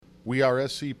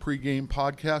WeAreSC Pre-Game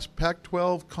Podcast,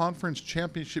 Pac-12 Conference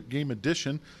Championship Game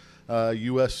Edition.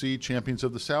 USC champions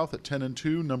of the South at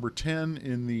 10-2, number 10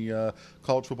 in the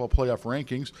college football playoff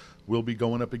rankings. Will be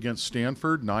going up against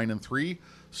Stanford, 9-3,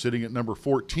 sitting at number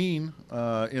 14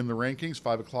 in the rankings,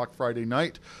 5 o'clock Friday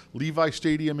night. Levi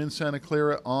Stadium in Santa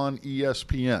Clara on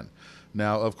ESPN.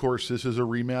 Now, of course, this is a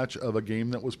rematch of a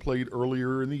game that was played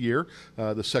earlier in the year,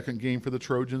 the second game for the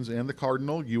Trojans and the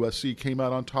Cardinal. USC came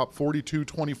out on top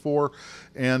 42-24,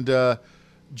 and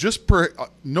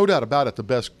no doubt about it, the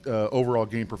best overall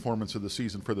game performance of the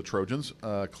season for the Trojans.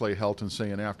 Clay Helton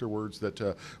saying afterwards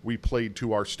that we played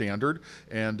to our standard,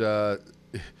 and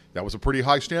that was a pretty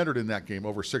high standard in that game,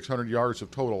 over 600 yards of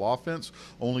total offense,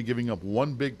 only giving up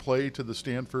one big play to the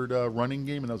Stanford running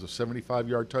game, and that was a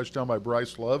 75-yard touchdown by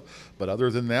Bryce Love. But other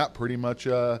than that, pretty much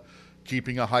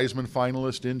keeping a Heisman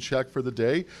finalist in check for the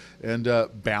day, and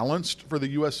balanced for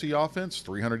the USC offense,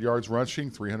 300 yards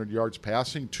rushing, 300 yards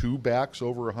passing, two backs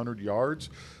over 100 yards.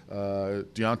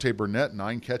 Deontay Burnett,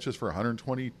 9 catches for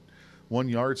 121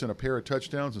 yards and a pair of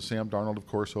touchdowns, and Sam Darnold, of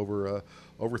course, over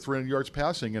 300 yards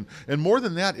passing. And more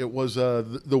than that, it was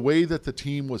the way that the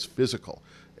team was physical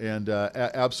and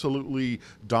absolutely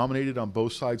dominated on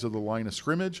both sides of the line of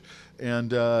scrimmage.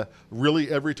 And really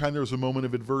every time there was a moment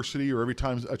of adversity or every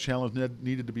time a challenge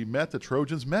needed to be met, the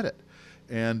Trojans met it.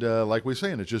 And like we were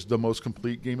saying, it's just the most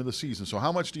complete game of the season. So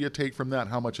how much do you take from that?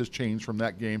 How much has changed from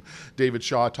that game? David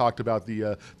Shaw talked about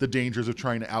the dangers of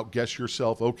trying to outguess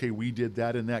yourself. Okay, we did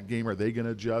that in that game. Are they going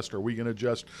to adjust? Are we going to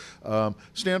adjust?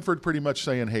 Stanford pretty much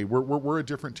saying, hey, we're a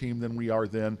different team than we are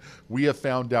then. We have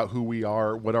found out who we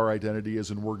are, what our identity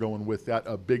is, and we're going with that.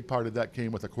 A big part of that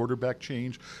came with a quarterback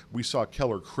change. We saw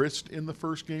Keller Christ in the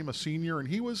first game, a senior, and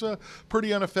he was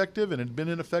pretty ineffective and had been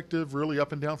ineffective really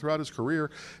up and down throughout his career.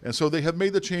 And so they have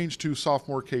made the change to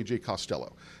sophomore KJ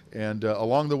Costello. And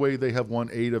along the way, they have won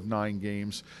 8 of 9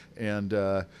 games. And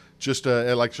just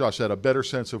like Josh said, a better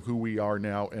sense of who we are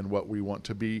now and what we want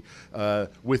to be.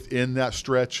 Within that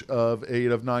stretch of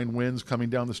 8 of 9 wins coming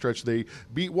down the stretch, they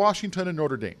beat Washington and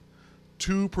Notre Dame.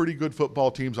 2 pretty good football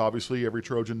teams. Obviously, every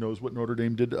Trojan knows what Notre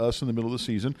Dame did to us in the middle of the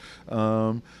season.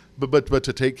 But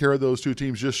to take care of those 2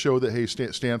 teams just show that, hey,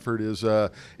 Stanford is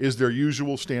their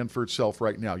usual Stanford self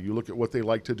right now. You look at what they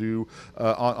like to do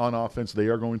on offense. They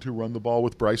are going to run the ball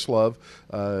with Bryce Love.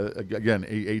 Again,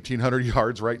 1,800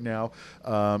 yards right now,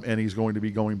 and he's going to be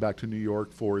going back to New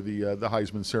York for the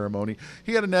Heisman ceremony.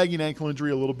 He had a nagging ankle injury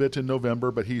a little bit in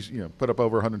November, but he's put up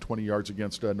over 120 yards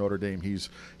against Notre Dame.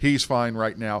 He's fine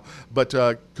right now. But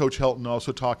Coach Helton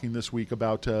also talking this week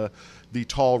about the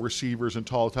tall receivers and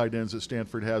tall tight ends that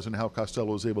Stanford has and how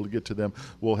Costello is able to get to them.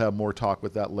 We'll have more talk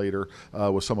with that later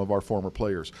with some of our former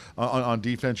players. On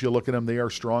defense, you look at them, they are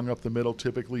strong up the middle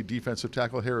typically. Defensive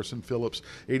tackle Harrison Phillips,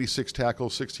 86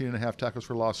 tackles, 16.5 tackles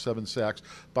for loss, 7 sacks.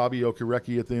 Bobby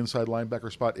Okereke at the inside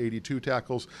linebacker spot, 82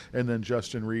 tackles. And then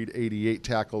Justin Reed, 88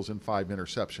 tackles and 5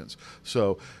 interceptions.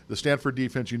 So the Stanford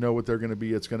defense, you know what they're going to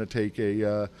be. It's going to take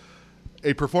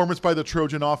a performance by the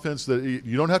Trojan offense that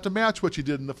you don't have to match what you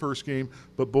did in the first game,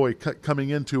 but boy,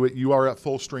 coming into it, you are at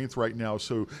full strength right now.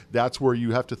 So that's where you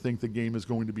have to think the game is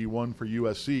going to be won for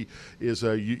USC. Is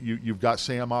you've got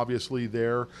Sam obviously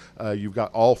there. You've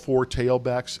got all 4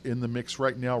 tailbacks in the mix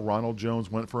right now. Ronald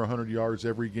Jones went for 100 yards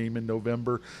every game in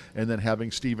November, and then having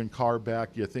Stephen Carr back,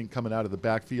 you think coming out of the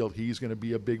backfield, he's going to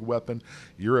be a big weapon.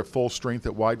 You're at full strength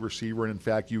at wide receiver, and in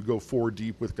fact, you go 4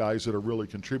 deep with guys that are really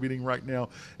contributing right now.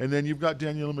 And then you've got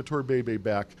Daniel Imatorbhebhe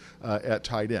back at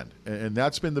tight end. And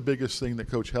that's been the biggest thing that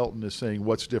Coach Helton is saying,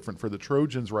 what's different for the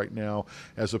Trojans right now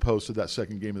as opposed to that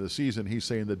second game of the season. He's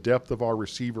saying the depth of our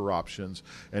receiver options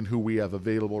and who we have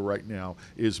available right now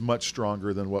is much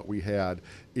stronger than what we had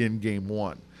in game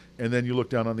 1. And then you look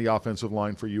down on the offensive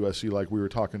line for USC, like we were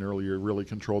talking earlier, really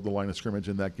controlled the line of scrimmage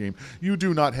in that game. You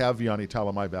do not have Vianney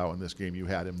Talamaiva in this game. You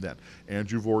had him then.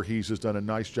 Andrew Voorhees has done a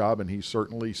nice job, and he's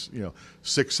certainly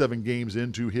 6-7 games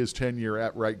into his tenure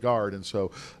at right guard. And so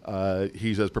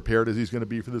he's as prepared as he's going to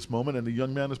be for this moment, and the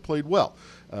young man has played well.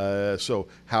 So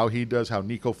how he does, how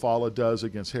Nico Fala does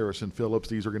against Harrison Phillips,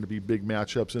 these are going to be big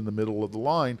matchups in the middle of the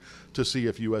line to see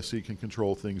if USC can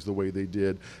control things the way they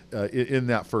did in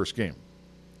that first game.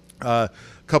 A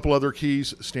couple other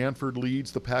keys. Stanford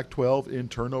leads the Pac-12 in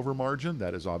turnover margin.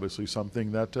 That is obviously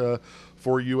something that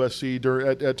for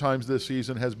USC at times this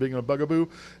season has been a bugaboo.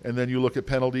 And then you look at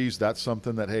penalties. That's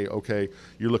something that, hey, okay,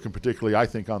 you're looking particularly, I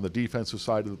think, on the defensive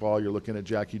side of the ball. You're looking at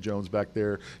Jackie Jones back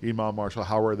there, Imam Marshall.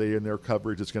 How are they in their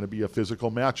coverage? It's going to be a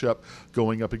physical matchup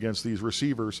going up against these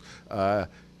receivers.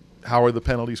 how are the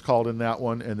penalties called in that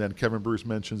one? And then Kevin Bruce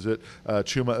mentions it.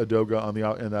 Chuma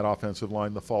Edoga in that offensive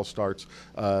line, the false starts,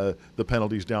 the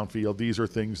penalties downfield. These are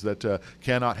things that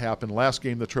cannot happen. Last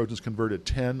game, the Trojans converted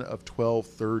 10 of 12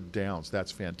 third downs.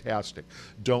 That's fantastic.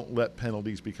 Don't let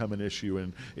penalties become an issue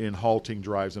in halting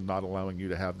drives and not allowing you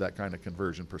to have that kind of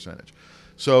conversion percentage.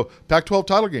 So Pac-12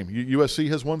 title game. USC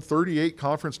has won 38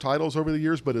 conference titles over the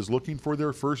years, but is looking for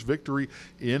their first victory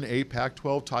in a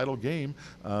Pac-12 title game.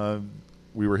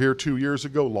 We were here 2 years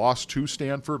ago, lost to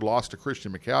Stanford, lost to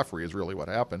Christian McCaffrey is really what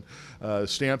happened.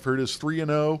 Stanford is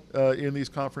 3-0 in these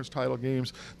conference title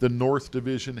games. The North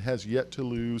Division has yet to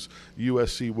lose.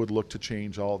 USC would look to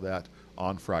change all that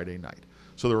on Friday night.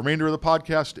 So the remainder of the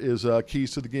podcast is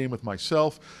Keys to the Game with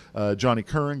myself, Johnny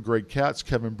Curran, Greg Katz,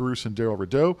 Kevin Bruce, and Daryl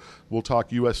Rideau. We'll talk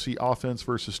USC offense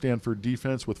versus Stanford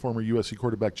defense with former USC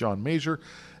quarterback John Major.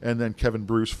 And then Kevin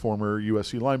Bruce, former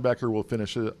USC linebacker, will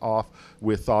finish it off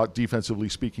with defensively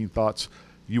speaking thoughts,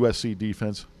 USC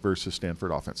defense versus Stanford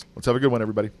offense. Let's have a good one,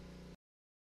 everybody.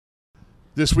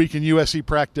 This week in USC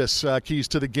practice, Keys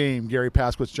to the Game, Gary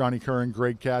Paskowitz, Johnny Curran,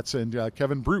 Greg Katz, and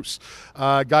Kevin Bruce.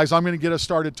 Guys, I'm going to get us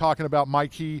started talking about my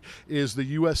key is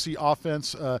the USC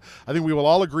offense. I think we will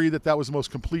all agree that was the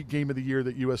most complete game of the year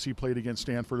that USC played against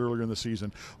Stanford earlier in the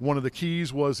season. One of the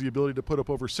keys was the ability to put up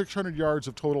over 600 yards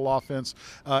of total offense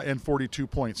and 42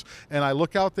 points. And I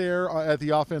look out there at the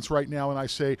offense right now and I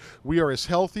say we are as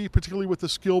healthy, particularly with the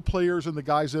skill players and the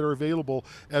guys that are available,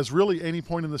 as really any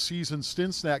point in the season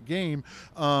since that game.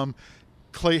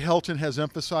 Clay Helton has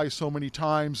emphasized so many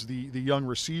times the young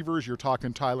receivers. You're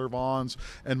talking Tyler Vaughns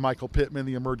and Michael Pittman,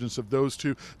 the emergence of those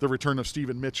two, the return of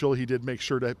Stephen Mitchell. He did make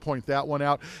sure to point that one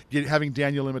out. Having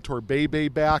Daniel Immature-Bebe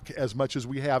back as much as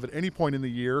we have at any point in the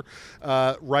year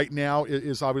right now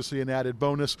is obviously an added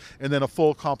bonus. And then a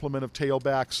full complement of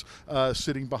tailbacks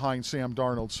sitting behind Sam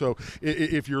Darnold. So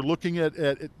if you're looking at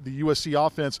the USC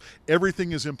offense,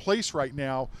 everything is in place right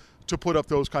now to put up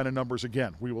those kind of numbers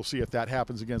again. We will see if that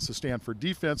happens against the Stanford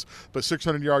defense, but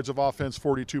 600 yards of offense,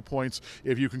 42 points.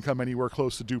 If you can come anywhere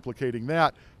close to duplicating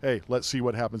that, hey, let's see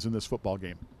what happens in this football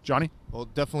game. Johnny? Well,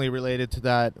 definitely related to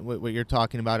that, what you're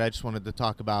talking about, I just wanted to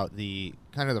talk about the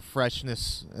kind of the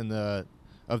freshness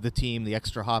of the team, the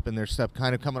extra hop in their step,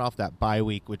 kind of coming off that bye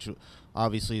week, which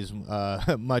obviously is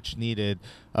much needed.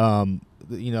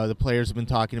 The players have been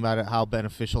talking about it, how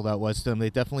beneficial that was to them.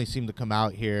 They definitely seem to come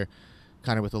out here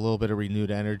kind of with a little bit of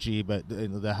renewed energy, but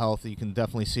the health, you can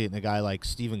definitely see it in a guy like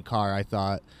Stephen Carr. I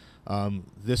thought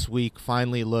this week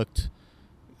finally looked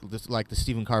like the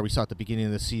Stephen Carr we saw at the beginning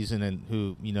of the season, and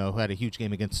who had a huge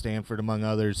game against Stanford, among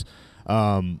others.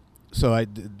 So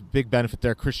big benefit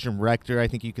there. Christian Rector, I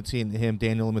think you can see in him.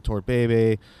 Daniel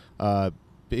Immature-Bebe,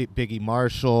 Biggie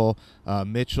Marshall,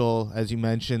 Mitchell, as you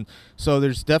mentioned. So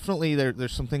there's definitely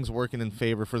there's some things working in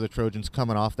favor for the Trojans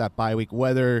coming off that bye week.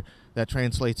 Whether that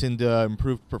translates into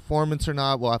improved performance or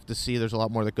not, we'll have to see. There's a lot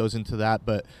more that goes into that,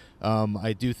 but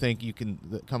I do think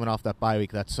coming off that bye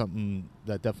week, that's something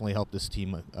that definitely helped this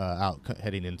team out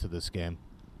heading into this game.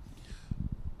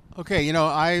 Okay,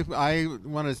 I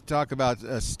want to talk about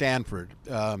Stanford.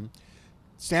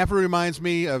 Stanford reminds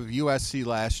me of USC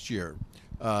last year.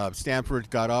 Stanford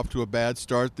got off to a bad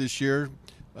start this year.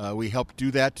 We helped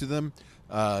do that to them.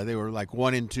 They were like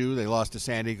 1-2. They lost to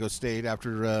San Diego State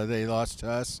after they lost to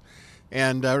us.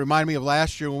 And remind me of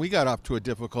last year when we got off to a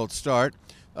difficult start.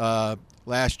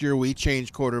 Last year we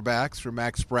changed quarterbacks from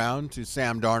Max Brown to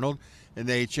Sam Darnold, and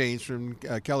they changed from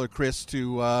Keller Chris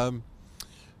to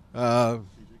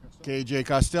KJ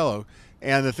Costello.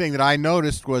 And the thing that I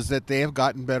noticed was that they have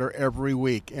gotten better every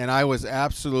week, and I was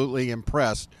absolutely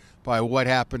impressed by what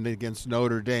happened against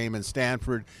Notre Dame and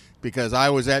Stanford, because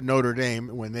I was at Notre Dame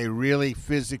when they really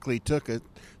physically took it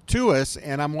to us,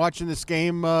 and I'm watching this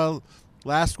game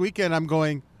last weekend. I'm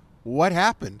going, what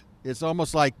happened? It's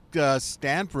almost like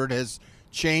Stanford has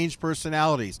changed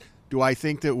personalities. Do I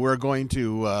think that we're going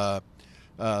to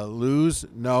lose?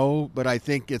 No, but I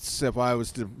think if I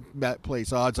was to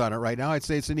place odds on it right now, I'd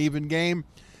say it's an even game,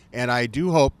 and I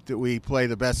do hope that we play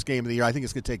the best game of the year. I think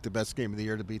it's going to take the best game of the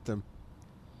year to beat them.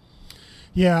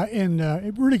 Yeah, and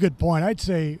a really good point. I'd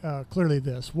say clearly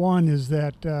this. One is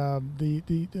that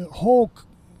the whole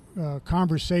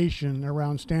conversation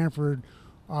around Stanford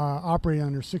operating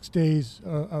under 6 days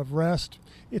of rest,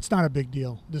 it's not a big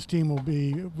deal. This team will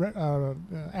be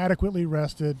adequately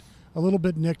rested, a little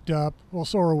bit nicked up. Well,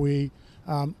 so are we.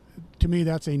 To me,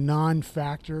 that's a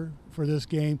non-factor for this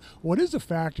game. What is a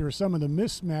factor are some of the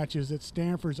mismatches that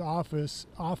Stanford's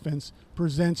offense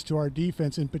presents to our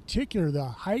defense, in particular the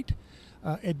height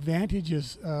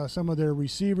advantages some of their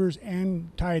receivers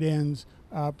and tight ends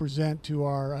present to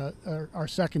our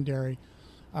secondary.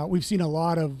 We've seen a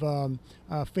lot of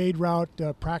fade route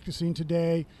practicing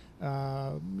today.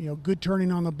 Good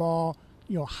turning on the ball.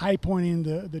 High pointing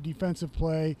the defensive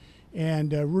play,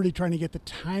 and really trying to get the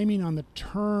timing on the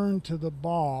turn to the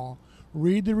ball.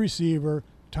 Read the receiver,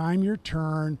 time your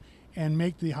turn, and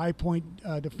make the high point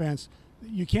defense.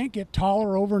 You can't get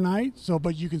taller overnight,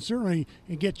 but you can certainly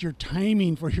get your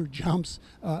timing for your jumps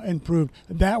improved.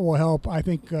 That will help, I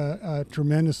think,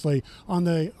 tremendously. On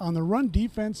the run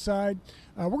defense side,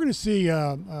 we're going to see,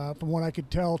 from what I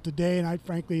could tell today, and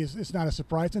frankly, it's not a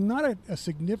surprise, and not a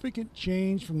significant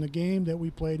change from the game that we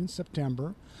played in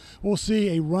September. We'll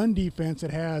see a run defense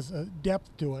that has depth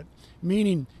to it,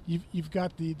 meaning you've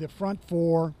got the front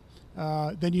four.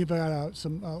 Then you've got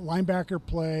some linebacker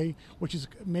play, which is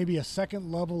maybe a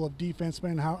second level of defense,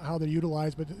 depending on how they're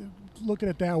utilized, but look at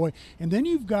it that way. And then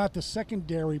you've got the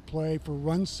secondary play for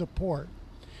run support.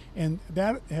 And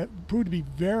that proved to be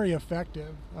very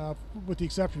effective, with the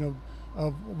exception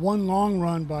of one long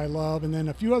run by Love, and then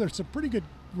a few others, some pretty good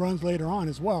runs later on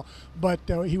as well. But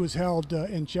he was held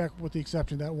in check with the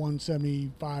exception of that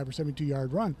 175 or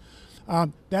 72-yard run.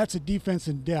 That's a defense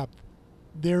in depth.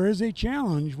 There is a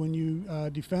challenge when you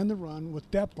defend the run with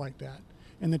depth like that.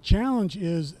 And the challenge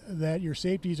is that your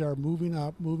safeties are moving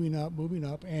up,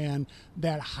 and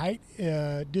that height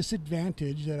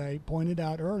disadvantage that I pointed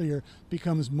out earlier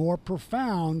becomes more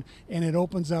profound, and it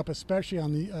opens up, especially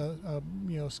on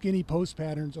the skinny post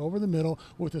patterns over the middle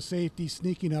with the safety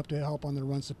sneaking up to help on the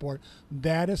run support.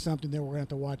 That is something that we're going to have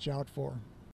to watch out for.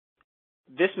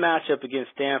 This matchup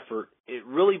against Stanford, it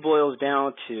really boils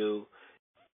down to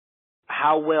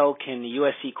how well can the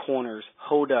USC corners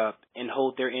hold up and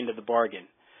hold their end of the bargain.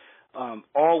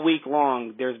 All week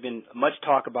long, there's been much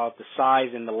talk about the size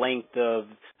and the length of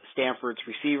Stanford's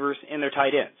receivers and their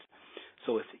tight ends.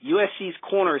 So if USC's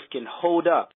corners can hold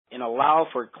up and allow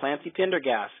for Clancy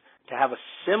Pendergast to have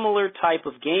a similar type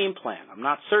of game plan, I'm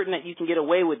not certain that you can get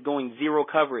away with going zero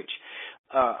coverage,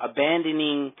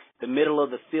 abandoning the middle of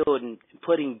the field and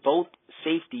putting both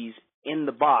safeties in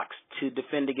the box to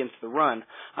defend against the run.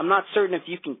 I'm not certain if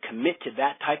you can commit to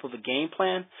that type of a game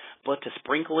plan, but to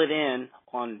sprinkle it in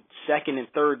on second and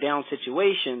third down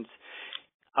situations,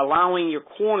 allowing your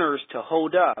corners to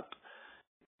hold up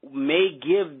may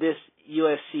give this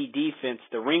USC defense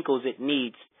the wrinkles it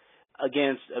needs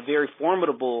against a very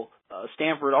formidable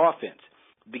Stanford offense.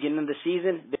 Beginning of the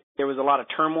season, there was a lot of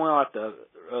turmoil at the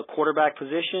quarterback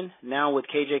position. Now with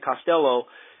KJ Costello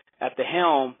at the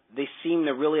helm, they seem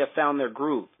to really have found their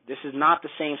groove. This is not the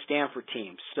same Stanford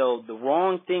team. So the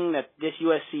wrong thing that this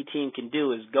USC team can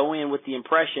do is go in with the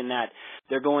impression that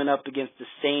they're going up against the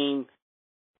same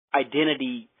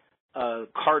identity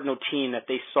Cardinal team that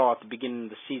they saw at the beginning of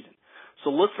the season. So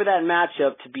look for that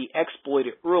matchup to be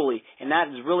exploited early, and that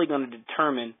is really going to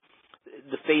determine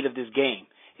the fate of this game.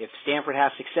 If Stanford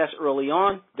has success early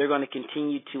on, they're going to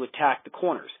continue to attack the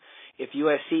corners. If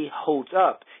USC holds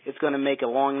up, it's going to make a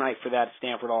long night for that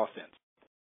Stanford offense.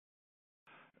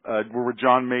 We're with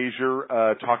John Major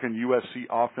talking USC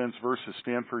offense versus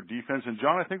Stanford defense. And,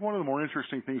 John, I think one of the more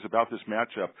interesting things about this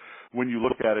matchup when you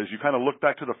look at it is you kind of look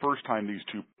back to the first time these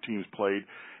two teams played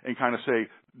and kind of say,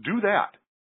 do that.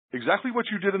 Exactly what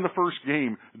you did in the first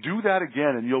game, do that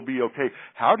again and you'll be okay.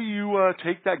 How do you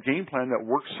take that game plan that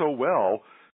worked so well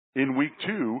in week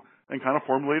 2 and kind of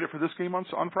formulate it for this game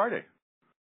on Friday?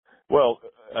 Well,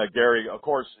 Gary, of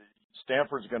course,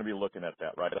 Stanford's going to be looking at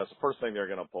that, right? That's the first thing they're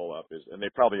going to pull up is, and they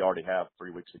probably already have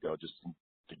 3 weeks ago just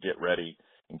to get ready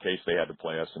in case they had to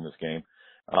play us in this game.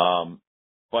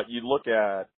 But you look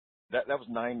at that was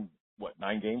 9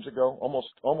 games ago,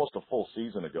 almost a full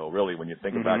season ago, really, when you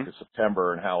think back to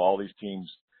September and how all these teams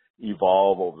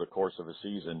evolve over the course of a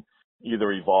season,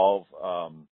 either evolve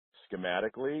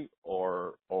schematically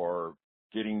or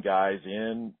getting guys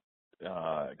in,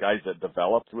 guys that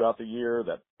develop throughout the year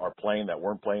that are playing that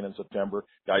weren't playing in September,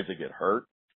 guys that get hurt.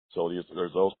 So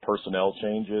there's those personnel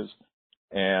changes.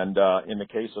 And in the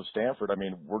case of Stanford, I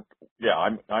mean,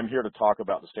 I'm here to talk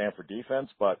about the Stanford defense,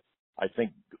 but I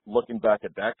think looking back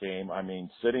at that game, I mean,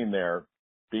 sitting there,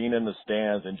 being in the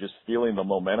stands and just feeling the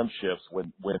momentum shifts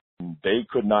when they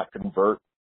could not convert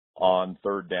on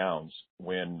third downs,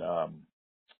 when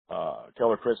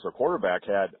Keller Chris, their quarterback,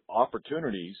 had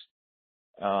opportunities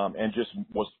and just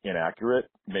was inaccurate,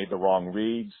 made the wrong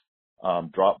reads,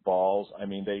 dropped balls. I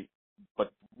mean,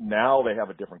 but now they have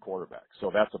a different quarterback. So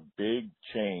that's a big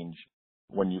change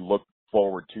when you look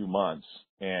forward 2 months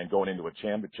and going into a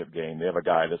championship game. They have a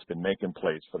guy that's been making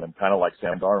plays for them, kind of like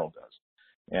Sam Darnold does.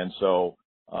 And so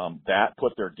that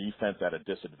put their defense at a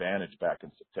disadvantage back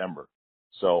in September.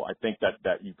 So I think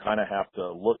that you kind of have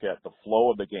to look at the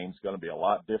flow of the game is going to be a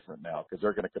lot different now because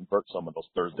they're going to convert some of those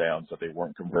third downs that they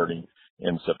weren't converting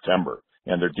in September.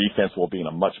 And their defense will be in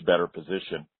a much better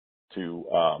position to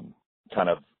kind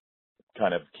of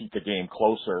keep the game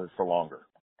closer for longer.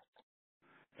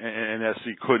 And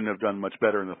SC couldn't have done much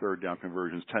better in the third down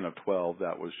conversions, 10 of 12.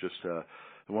 That was just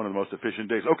one of the most efficient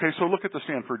days. Okay, so look at the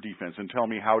Stanford defense and tell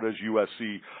me, how does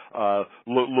USC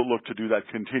look to do that,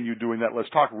 continue doing that? Let's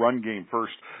talk run game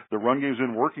first. The run game's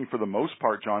been working for the most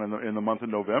part, John, in the month of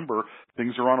November.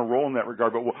 Things are on a roll in that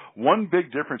regard. But one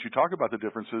big difference, you talk about the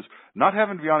differences, not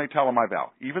having Vianney Talamaival.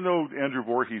 Even though Andrew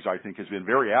Voorhees, I think, has been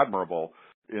very admirable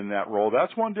in that role,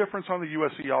 that's one difference on the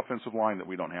USC offensive line that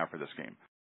we don't have for this game.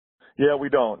 Yeah, we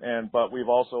don't. But we've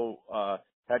also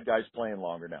had guys playing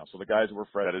longer now. So the guys who were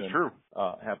freshmen that is true.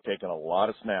 Have taken a lot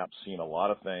of snaps, seen a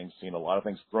lot of things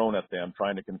thrown at them,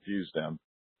 trying to confuse them.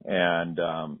 And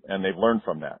they've learned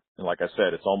from that. And like I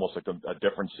said, it's almost like a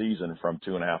different season from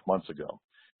 2.5 months ago.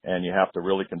 And you have to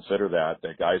really consider that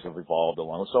guys have evolved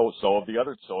along. So have the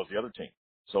other team.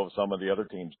 So have some of the other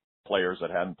teams, players that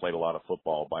hadn't played a lot of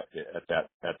football at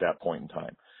that point in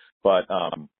time. But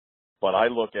I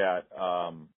look at,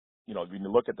 when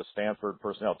you look at the Stanford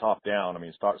personnel top down, I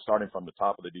mean, starting from the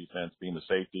top of the defense, being the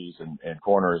safeties and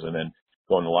corners, and then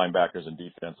going to linebackers and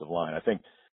defensive line. I think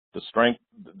the strength,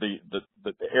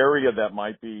 the area that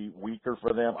might be weaker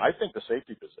for them, I think the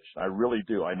safety position. I really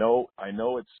do. I know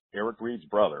it's Eric Reed's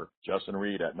brother, Justin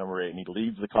Reed, at number 8, and he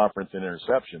leads the conference in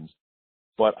interceptions,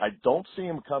 but I don't see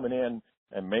him coming in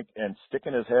and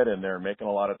sticking his head in there and making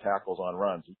a lot of tackles on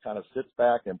runs. He kind of sits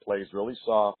back and plays really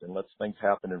soft and lets things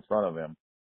happen in front of him.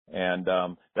 And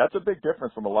that's a big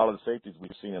difference from a lot of the safeties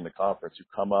we've seen in the conference who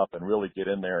come up and really get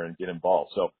in there and get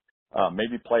involved. So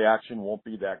maybe play action won't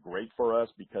be that great for us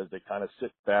because they kind of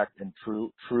sit back and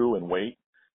true and wait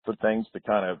for things to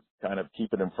kind of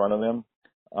keep it in front of them.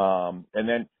 And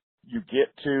then you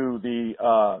get to the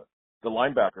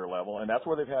linebacker level, and that's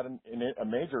where they've had a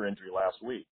major injury last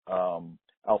week.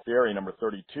 Alfieri, number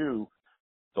 32,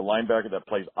 the linebacker that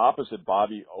plays opposite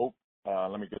Bobby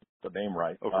let me get the name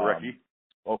right.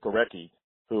 Okereke,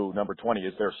 who number 20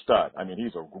 is their stud. I mean,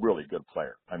 he's a really good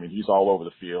player. I mean, he's all over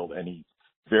the field, and he's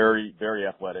very, very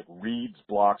athletic, reads,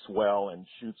 blocks well, and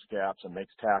shoots gaps and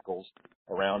makes tackles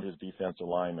around his defensive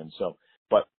linemen. So,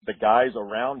 but the guys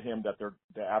around him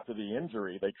after the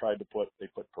injury, they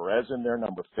put Perez in there,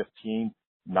 number 15,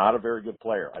 not a very good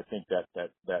player. I think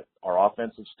that our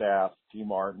offensive staff, T.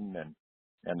 Martin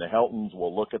and the Heltons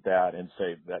will look at that and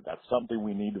say that that's something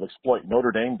we need to exploit.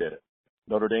 Notre Dame did it.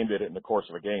 Notre Dame did it in the course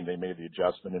of a game. They made the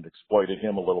adjustment and exploited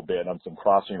him a little bit on some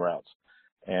crossing routes.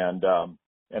 And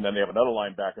then they have another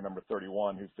linebacker, number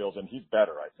 31, who fills in. He's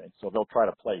better, I think. So they'll try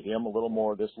to play him a little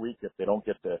more this week if they don't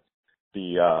get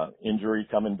the injury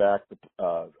coming back,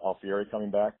 Alfieri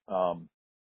coming back.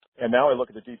 And now I look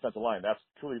at the defensive line. That's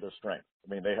truly their strength.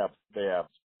 I mean, they have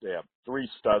 3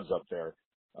 studs up there,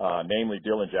 namely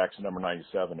Dylan Jackson, number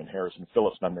 97, and Harrison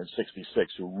Phillips, number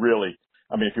 66, who really,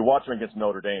 I mean, if you watch them against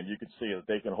Notre Dame, you can see that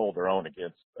they can hold their own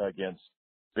against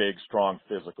big, strong,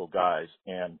 physical guys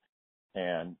and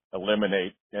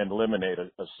eliminate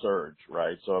a surge,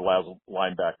 right? So it allows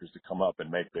linebackers to come up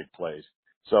and make big plays.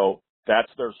 So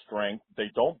that's their strength.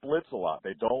 They don't blitz a lot.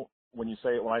 They don't. When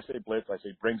I say blitz, I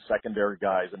say bring secondary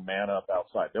guys and man up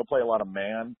outside. They'll play a lot of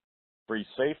man free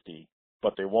safety,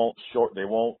 but they won't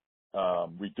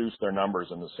reduce their numbers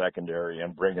in the secondary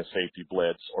and bring a safety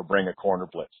blitz or bring a corner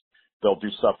blitz. They'll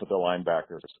do stuff with their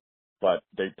linebackers, but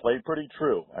they play pretty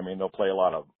true. I mean, they'll play a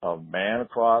lot of man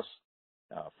across,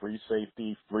 free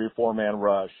safety, 3 or 4 man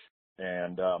rush,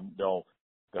 and they'll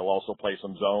also play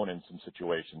some zone in some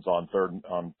situations. On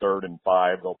third and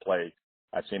 5, they'll play.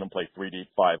 I've seen them play 3 deep,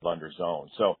 5 under zone.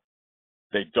 So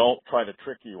they don't try to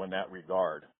trick you in that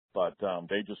regard, but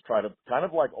they just try to kind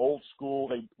of like old school.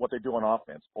 What they do on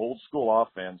offense, old school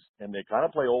offense, and they kind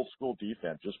of play old school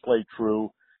defense. Just play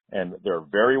true. And they're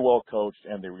very well coached,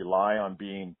 and they rely on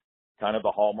being kind of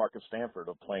the hallmark of Stanford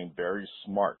of playing very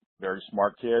smart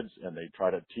kids, and they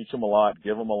try to teach them a lot,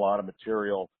 give them a lot of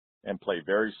material, and play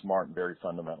very smart and very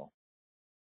fundamental.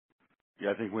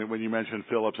 Yeah, I think when you mentioned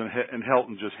Phillips and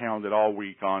Helton just hounded all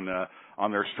week on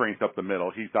their strength up the middle.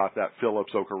 He thought that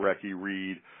Phillips, Okereke,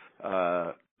 Reed,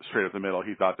 straight up the middle,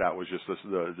 he thought that was just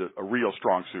a real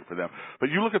strong suit for them. But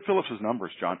you look at Phillips'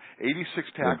 numbers, John, 86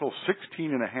 tackles,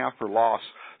 16 and a half for loss,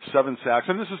 7 sacks,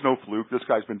 and this is no fluke. This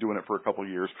guy's been doing it for a couple of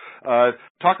years.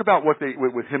 Talk about what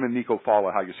with him and Nico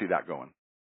Falla, how you see that going.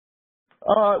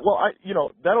 Well,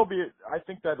 that'll be. I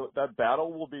think that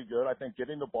battle will be good. I think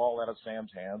getting the ball out of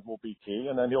Sam's hands will be key,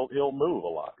 and then he'll move a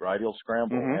lot, right? He'll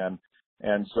scramble,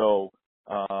 and so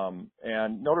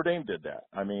And Notre Dame did that.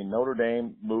 I mean, Notre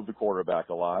Dame moved the quarterback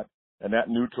a lot, and that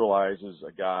neutralizes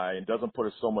a guy and doesn't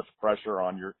put so much pressure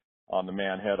on the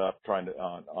man head up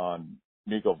on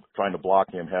Nico trying to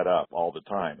block him head up all the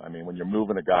time. I mean, when you're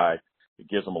moving a guy, it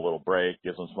gives him a little break,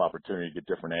 gives him some opportunity to get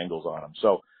different angles on him.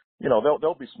 So,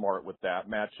 they'll be smart with that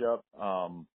matchup.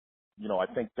 I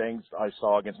think things I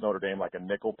saw against Notre Dame, like a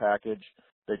nickel package,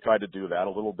 they tried to do that a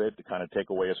little bit to kind of take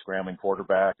away a scrambling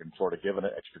quarterback and sort of give an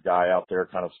extra guy out there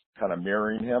kind of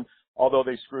mirroring him, although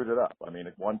they screwed it up. I mean,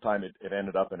 at one time it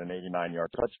ended up in an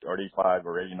 89-yard touchdown, or 85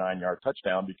 or 89-yard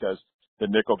touchdown, because the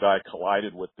nickel guy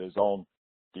collided with his own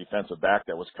defensive back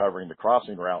that was covering the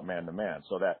crossing route man-to-man.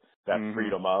 So that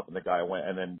freed him up, and the guy went,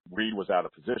 and then Reed was out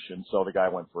of position, so the guy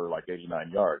went for like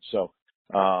 89 yards. So,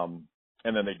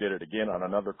 and then they did it again on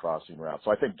another crossing route.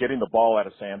 So I think getting the ball out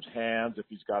of Sam's hands, if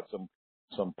he's got some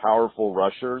powerful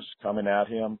rushers coming at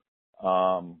him,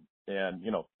 and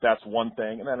that's one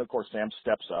thing. And then of course Sam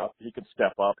steps up. He can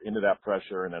step up into that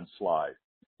pressure and then slide.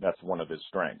 That's one of his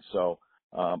strengths. So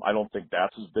I don't think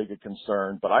that's as big a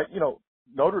concern. But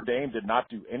Notre Dame did not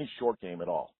do any short game at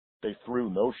all. They threw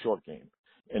no short game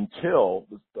until,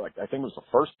 I think it was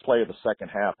the first play of the second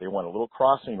half. They went a little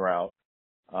crossing route,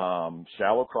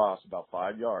 shallow cross, about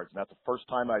 5 yards. And that's the first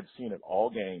time I'd seen it all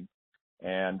game.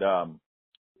 And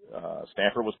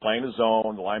Stanford was playing his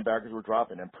zone. The linebackers were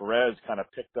dropping, and Perez kind of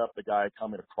picked up the guy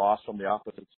coming across from the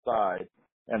opposite side,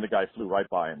 and the guy flew right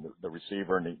by him, the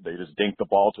receiver, and they just dinked the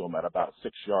ball to him at about a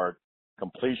 6-yard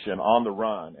completion on the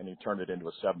run, and he turned it into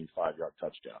a 75-yard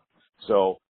touchdown.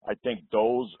 So I think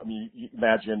you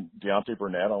imagine Deontay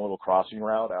Burnett on a little crossing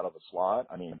route out of the slot.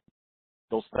 I mean,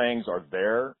 those things are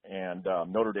there, and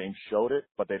Notre Dame showed it,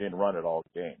 but they didn't run it all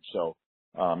game. So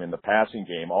in the passing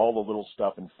game, all the little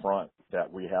stuff in front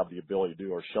that we have the ability to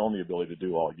do, or shown the ability to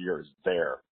do all year, is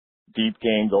there. Deep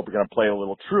game, we're going to play a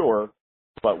little truer,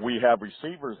 but we have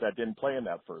receivers that didn't play in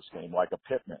that first game, like a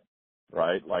Pittman,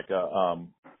 right? Like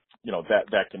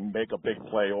that can make a big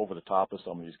play over the top of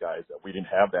some of these guys that we didn't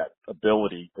have that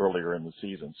ability earlier in the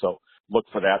season. So look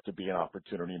for that to be an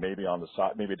opportunity, maybe on the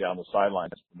side, maybe down the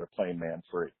sidelines when they're playing man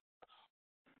free.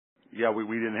 Yeah, we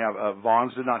didn't have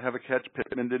Vaughns did not have a catch.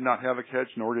 Pittman did not have a catch,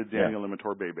 nor did Daniel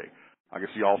Limator Bebe. I can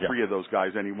see all three of those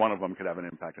guys. Any one of them could have an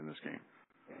impact in this game.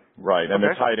 Right, and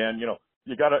the tight end,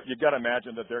 you gotta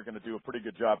imagine that they're going to do a pretty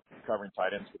good job covering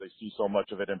tight ends because they see so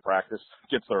much of it in practice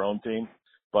against their own team.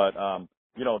 But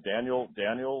Daniel,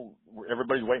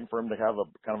 everybody's waiting for him to have a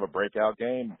kind of a breakout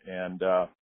game, and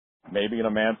maybe in a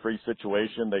man-free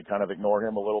situation they kind of ignore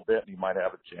him a little bit, and he might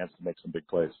have a chance to make some big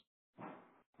plays.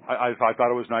 I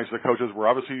thought it was nice. The coaches were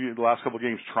obviously the last couple of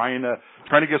games trying to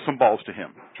get some balls to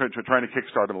him, trying to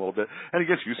kickstart him a little bit. And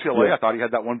against UCLA, I thought he had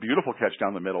that one beautiful catch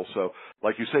down the middle. So,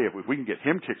 like you say, if we can get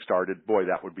him kickstarted, boy,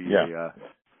 that would be a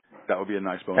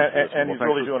nice bonus. And he's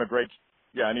really doing a great,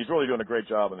 and he's really doing a great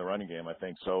job in the running game, I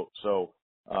think. So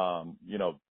I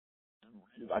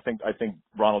think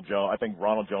Ronald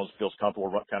Jones feels comfortable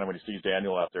kind of when he sees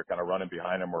Daniel out there kind of running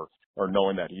behind him, or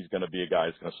knowing that he's going to be a guy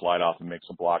who's going to slide off and make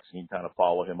some blocks, and he can kind of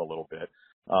follow him a little bit.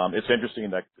 It's interesting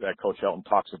that Coach Helton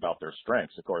talks about their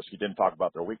strengths. Of course, he didn't talk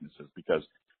about their weaknesses because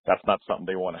that's not something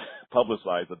they want to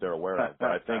publicize that they're aware of.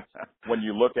 But I think when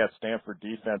you look at Stanford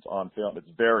defense on film, it's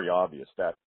very obvious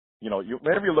that,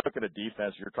 whenever you look at a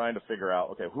defense, you're trying to figure out,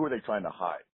 okay, who are they trying to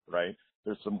hide, right?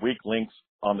 There's some weak links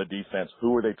on the defense.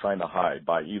 Who are they trying to hide?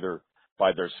 By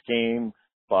their scheme,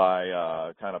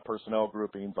 by kind of personnel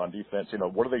groupings on defense.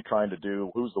 What are they trying to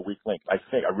do? Who's the weak link? I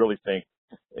really think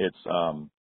it's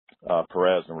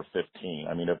Perez, number 15.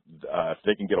 I mean, if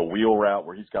they can get a wheel route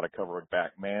where he's got to cover a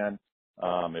back man,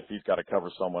 if he's got to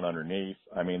cover someone underneath,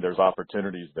 I mean, there's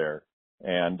opportunities there.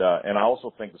 And I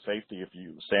also think the safety,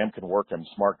 Sam can work him,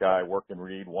 smart guy, work and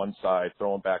read one side,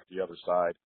 throw him back to the other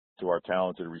side to our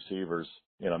talented receivers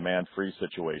in a man-free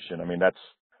situation. I mean,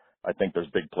 I think there's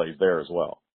big plays there as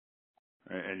well.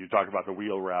 And you talk about the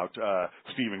wheel route.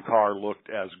 Stephen Carr looked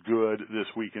as good this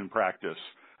week in practice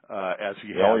as he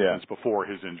had since before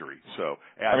his injury. So,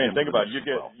 think about it.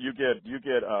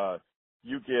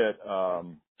 You get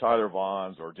Tyler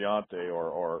Vaughns or Deontay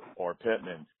or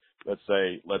Pittman. Let's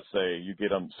say you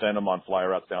send them on fly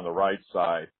routes down the right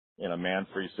side in a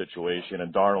man-free situation,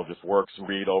 and Darnold just works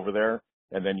Reed over there.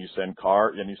 And then you send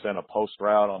Carr, and you send a post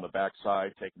route on the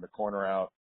backside, taking the corner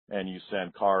out, and you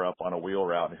send Carr up on a wheel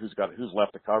route. And who's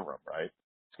left to cover him, right?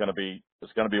 It's going to be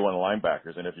one of the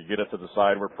linebackers. And if you get it to the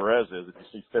side where Perez is, if you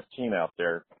see 15 out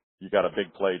there, you got a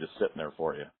big play just sitting there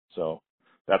for you. So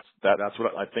that's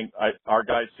what I think. Our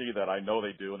guys see that. I know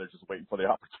they do, and they're just waiting for the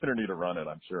opportunity to run it,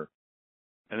 I'm sure.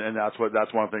 And that's one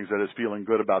of the things that is feeling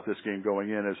good about this game going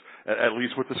in is at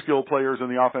least with the skill players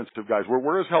and the offensive guys,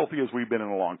 we're as healthy as we've been in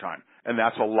a long time. And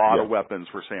that's a lot of weapons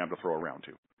for Sam to throw around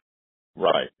too.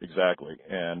 Right, exactly.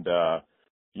 And,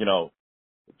 you know,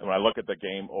 when I look at the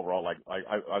game overall, like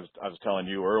I was telling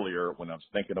you earlier when I was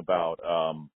thinking about,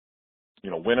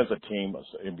 you know, when as a team,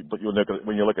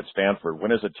 when you look at Stanford,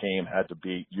 when as a team had to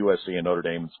beat USC and Notre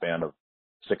Dame in the span of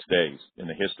 6 days in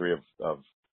the history of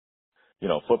you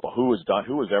know, football, who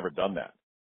has ever done that?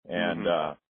 And,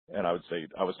 and I was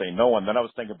saying no one. Then I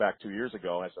was thinking back 2 years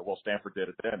ago and I said, well, Stanford did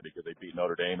it then because they beat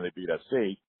Notre Dame and they beat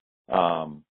SC,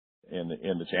 in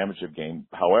the championship game.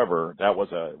 However,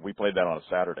 we played that on a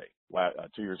Saturday.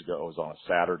 2 years ago, it was on a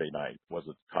Saturday night, was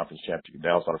the conference championship.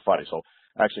 Now it's on a Friday. So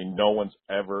actually no one's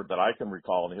ever, that I can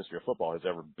recall in the history of football, has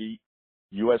ever beat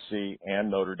USC and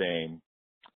Notre Dame,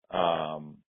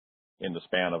 in the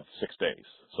span of 6 days.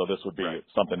 So this would be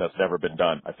something that's never been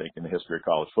done, I think, in the history of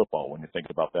college football when you think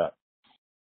about that.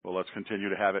 Well, let's continue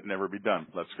to have it never be done.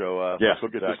 Let's go get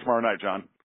this tomorrow night, John.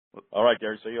 All right,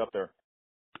 Gary, see you up there.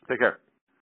 Take care.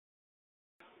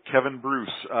 Kevin Bruce.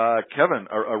 Kevin,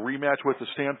 a rematch with the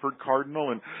Stanford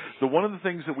Cardinal. And one of the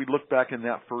things that we look back in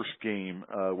that first game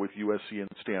with USC and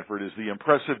Stanford is the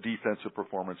impressive defensive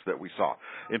performance that we saw.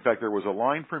 In fact, there was a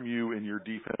line from you in your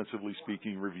defensively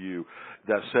speaking review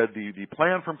that said the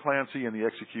plan from Clancy and the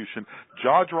execution,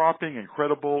 jaw-dropping,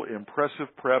 incredible, impressive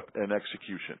prep and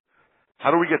execution. How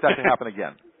do we get that to happen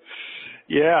again?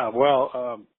 Yeah,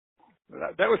 well,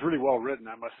 that was really well written,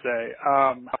 I must say.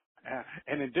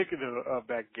 And indicative of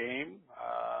that game,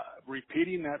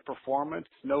 repeating that performance,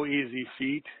 no easy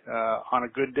feat on a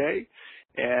good day,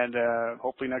 and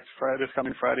hopefully this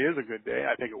coming Friday is a good day.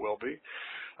 I think it will be.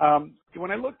 When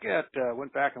I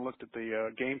went back and looked at the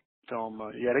game film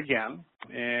yet again,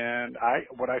 and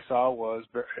what I saw was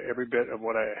every bit of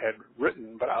what I had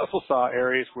written, but I also saw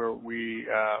areas where we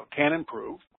can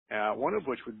improve. One of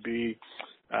which would be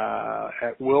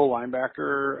at will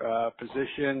linebacker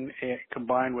position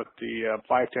combined with the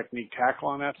 5-technique tackle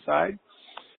on that side.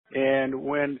 And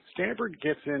when Stanford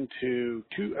gets into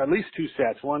at least two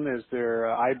sets, one is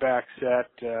their I-back set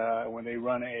when they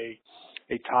run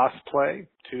a toss play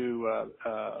to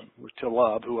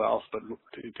Love, who else, but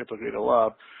typically to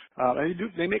Love. And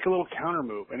they make a little counter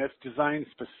move, and it's designed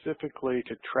specifically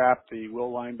to trap the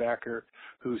will linebacker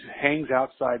who hangs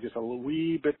outside just a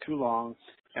wee bit too long,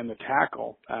 and the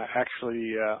tackle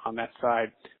actually on that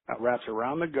side wraps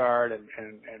around the guard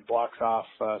and blocks off,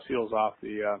 seals off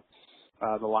the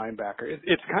linebacker.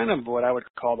 It's kind of what I would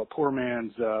call the poor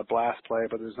man's blast play,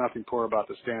 but there's nothing poor about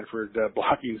the Stanford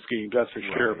blocking scheme, that's for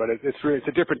sure. But it's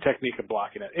a different technique of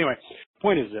blocking it. Anyway,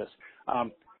 point is this.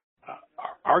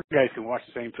 Our guys can watch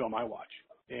the same film I watch.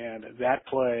 And that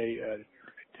play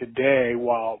today,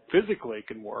 while physically it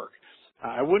can work,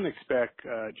 I wouldn't expect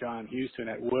John Houston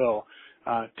at will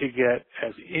to get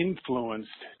as influenced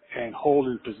and hold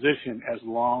in position as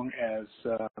long as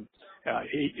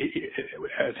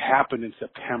it happened in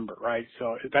September, right?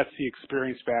 So that's the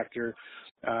experience factor.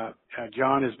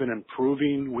 John has been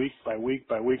improving week by week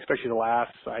by week, especially the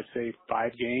last, I'd say,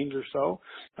 5 games or so.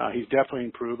 He's definitely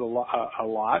improved a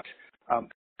lot.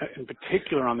 In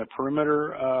particular on the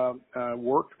perimeter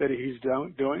work that he's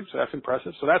doing, so that's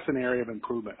impressive. So that's an area of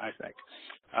improvement, I think,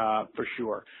 for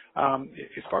sure.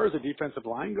 As far as the defensive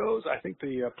line goes, I think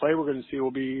the play we're going to see will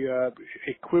be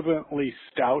equivalently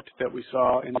stout that we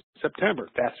saw in September.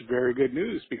 That's very good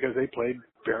news because they played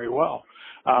very well.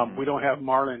 We don't have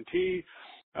Marlon T.,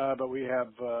 but we have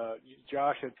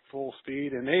Josh at full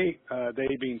speed, and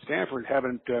they being Stanford,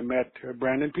 haven't met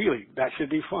Brandon Peely. That should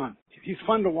be fun. He's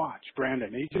fun to watch,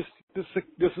 Brandon. This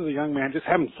is a young man just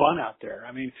having fun out there.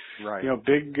 I mean,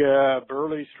 big,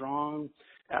 burly, strong,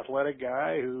 athletic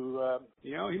guy who,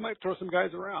 he might throw some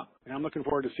guys around, and I'm looking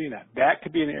forward to seeing that. That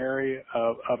could be an area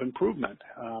of improvement,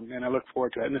 and I look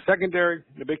forward to it. In the secondary,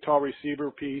 the big, tall receiver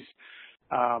piece,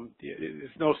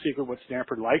 it's no secret what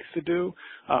Stanford likes to do.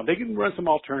 They can run some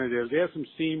alternatives. They have some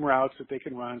seam routes that they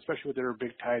can run, especially with their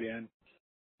big tight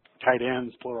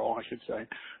ends, plural, I should say.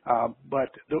 But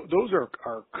those are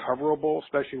coverable,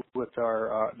 especially with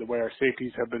the way our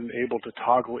safeties have been able to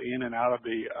toggle in and out of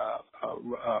the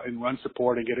in run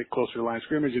support and get it closer to the line of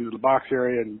scrimmage into the box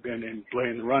area and play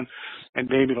in the run, and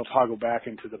maybe it'll toggle back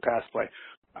into the pass play.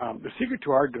 The secret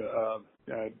to our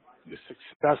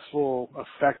successful,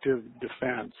 effective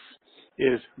defense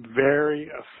is very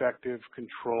effective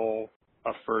control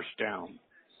of first down.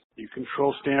 You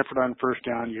control Stanford on first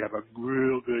down, you have a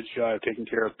real good shot at taking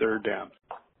care of third down.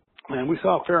 And we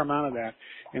saw a fair amount of that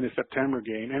in the September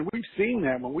game. And we've seen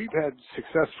that when we've had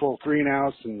successful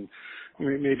 3-and-outs and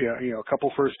maybe a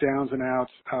couple first downs and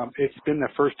outs. It's been the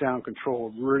first down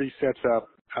control really sets up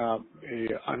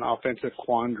an offensive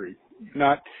quandary.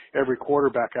 Not every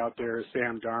quarterback out there is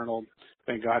Sam Darnold,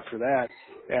 thank God for that,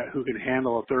 who can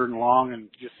handle a 3rd and long and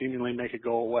just seemingly make it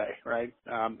go away, right?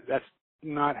 That's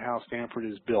not how Stanford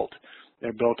is built.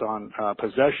 They're built on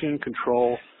possession,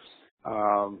 control,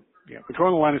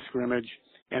 controlling the line of scrimmage,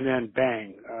 and then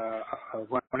bang,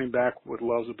 a running back with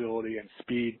Love's ability and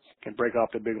speed can break off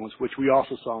the big ones, which we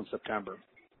also saw in September.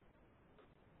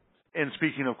 And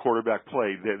speaking of quarterback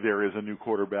play, there is a new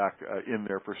quarterback in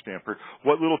there for Stanford.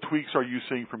 What little tweaks are you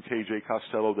seeing from KJ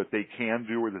Costello that they can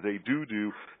do or that they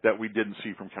do that we didn't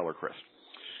see from Keller Christ?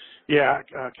 Yeah,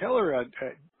 Keller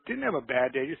didn't have a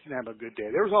bad day, just didn't have a good day.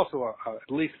 There was also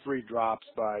at least 3 drops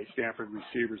by Stanford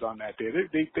receivers on that day.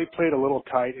 They played a little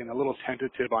tight and a little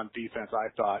tentative on defense, I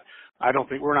thought. I don't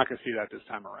think we're not going to see that this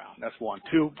time around. That's one.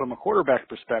 2, from a quarterback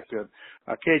perspective,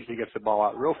 KJ gets the ball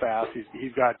out real fast.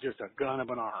 He's got just a gun of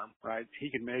an arm, right? He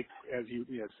can make, as you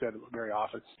said very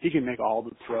often, he can make all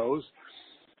the throws.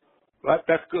 But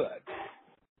that's good.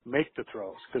 Make the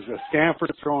throws. Because if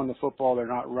Stanford's throwing the football, they're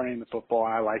not running the football,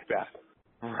 and I like that.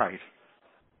 Right.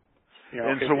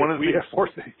 And so one of the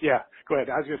go ahead.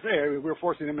 I was going to say we're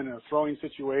forcing them into throwing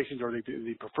situations, or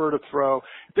they prefer to throw.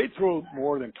 If they throw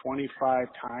more than 25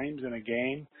 times in a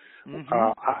game,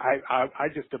 I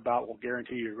just about will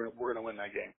guarantee you we're going to win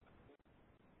that game.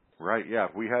 Right. Yeah.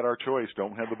 If we had our choice,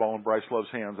 don't have the ball in Bryce Love's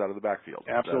hands out of the backfield.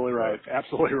 Absolutely right.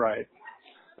 Absolutely right.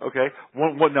 Okay.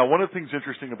 Now, one of the things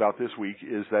interesting about this week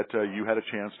is that you had a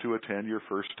chance to attend your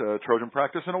first Trojan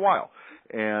practice in a while.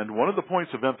 And one of the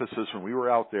points of emphasis when we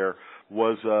were out there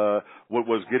was what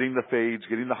was getting the fades,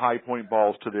 getting the high point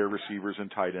balls to their receivers and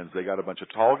tight ends. They got a bunch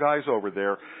of tall guys over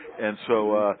there. And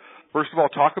so, first of all,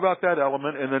 talk about that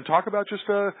element, and then talk about just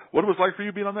what it was like for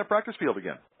you being on that practice field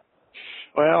again.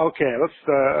 Well, okay, let's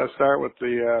start with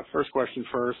the first question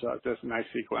first. That's a nice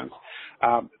sequence.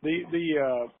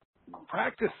 The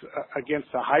practice against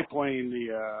the high playing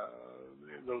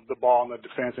the ball in the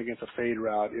defense against a fade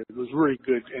route, it was really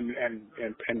good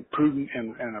and prudent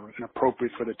and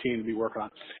appropriate for the team to be working on.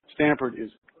 Stanford is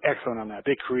excellent on that.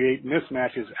 They create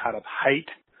mismatches out of height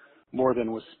more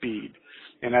than with speed.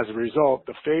 And as a result,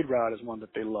 the fade route is one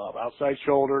that they love. Outside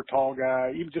shoulder, tall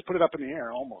guy, even just put it up in the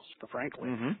air almost, frankly.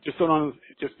 Just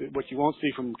what you won't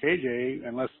see from KJ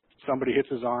unless somebody hits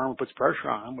his arm or puts pressure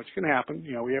on him, which can happen.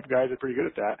 We have guys that are pretty good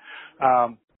at that.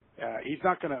 He's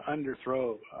not going to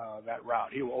underthrow that route.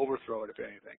 He will overthrow it, if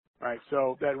anything, right?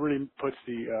 So that really puts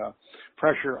the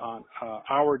pressure on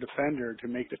our defender to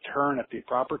make the turn at the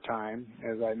proper time.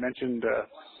 As I mentioned,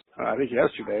 I think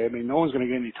yesterday, no one's going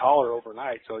to get any taller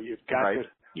overnight, so you've got to,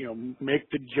 make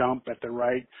the jump at the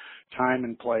right time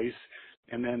and place,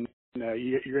 and then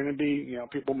you're going to be,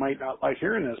 people might not like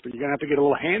hearing this, but you're going to have to get a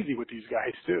little handsy with these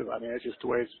guys too. That's just the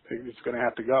way it's going to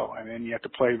have to go. And then you have to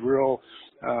play real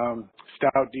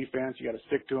stout defense. You got to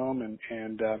stick to them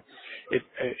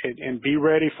and be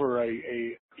ready for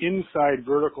a inside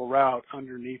vertical route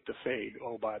underneath the fade.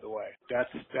 Oh, by the way,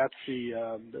 that's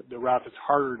the route that's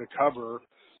harder to cover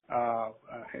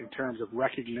in terms of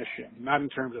recognition, not in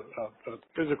terms of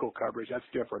physical coverage. That's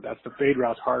different. That's the fade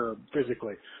route's harder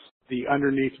physically. The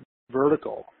underneath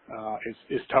vertical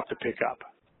is tough to pick up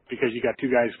because you got 2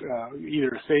 guys, either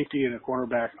a safety and a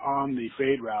cornerback on the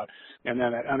fade route, and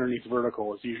then that underneath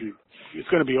vertical is usually it's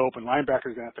going to be open.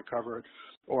 Linebacker's going to have to cover it,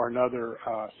 or another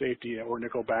safety or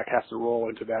nickelback has to roll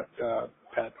into that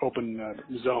open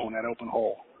zone, that open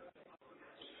hole.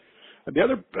 The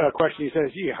other question he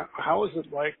says, how is it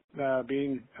like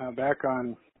being back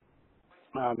on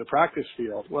the practice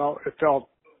field? Well, it felt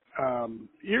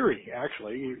eerie,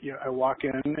 actually. I walk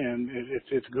in and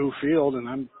it's Goo Field, and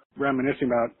I'm reminiscing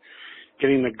about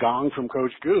getting the gong from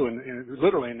Coach Goo, and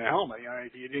literally in the helmet.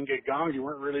 If you didn't get gonged, you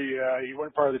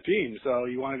weren't part of the team. So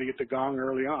you wanted to get the gong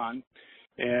early on,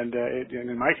 and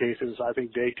in my case, it was I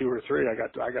think day 2 or 3. I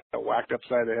got whacked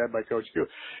upside the head by Coach Goo.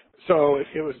 So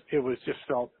it was just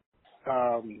felt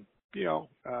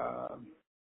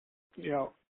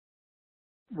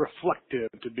reflective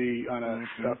to be on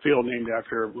a field named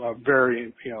after a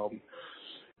very,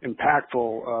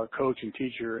 impactful coach and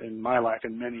teacher in my life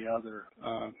and many other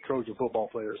Trojan football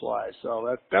players' lives.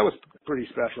 So that was pretty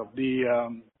special.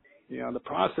 The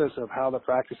process of how the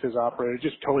practices operated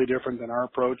just totally different than our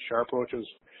approach. Our approach was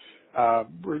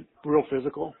real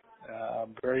physical.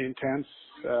 very intense.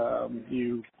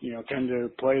 You tend to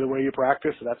play the way you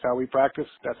practice. That's how we practice.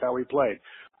 That's how we played.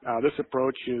 This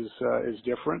approach is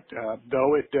different,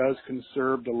 though it does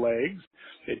conserve the legs.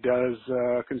 It does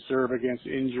conserve against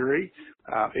injury.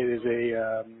 It is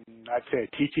I'd say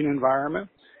a teaching environment.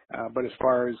 But as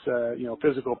far as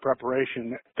physical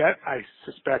preparation, that I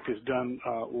suspect is done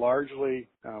largely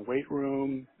weight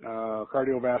room,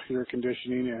 cardiovascular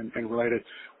conditioning, and related,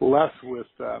 less with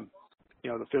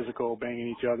the physical banging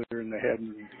each other in the head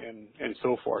and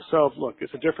so forth. So look,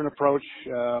 it's a different approach,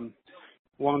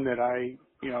 one that I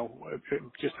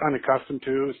just unaccustomed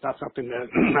to. It's not something that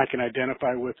I can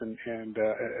identify with and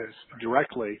as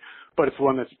directly, but it's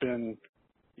one that's been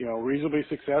reasonably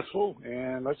successful,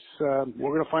 and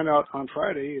we're going to find out on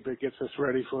Friday if it gets us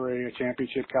ready for a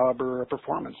championship caliber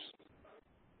performance.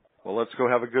 Well, let's go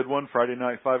have a good one Friday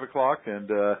night, 5 o'clock. And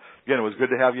again, it was good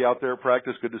to have you out there at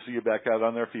practice. Good to see you back out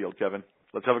on their field, Kevin.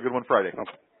 Let's have a good one Friday.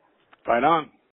 Fight on.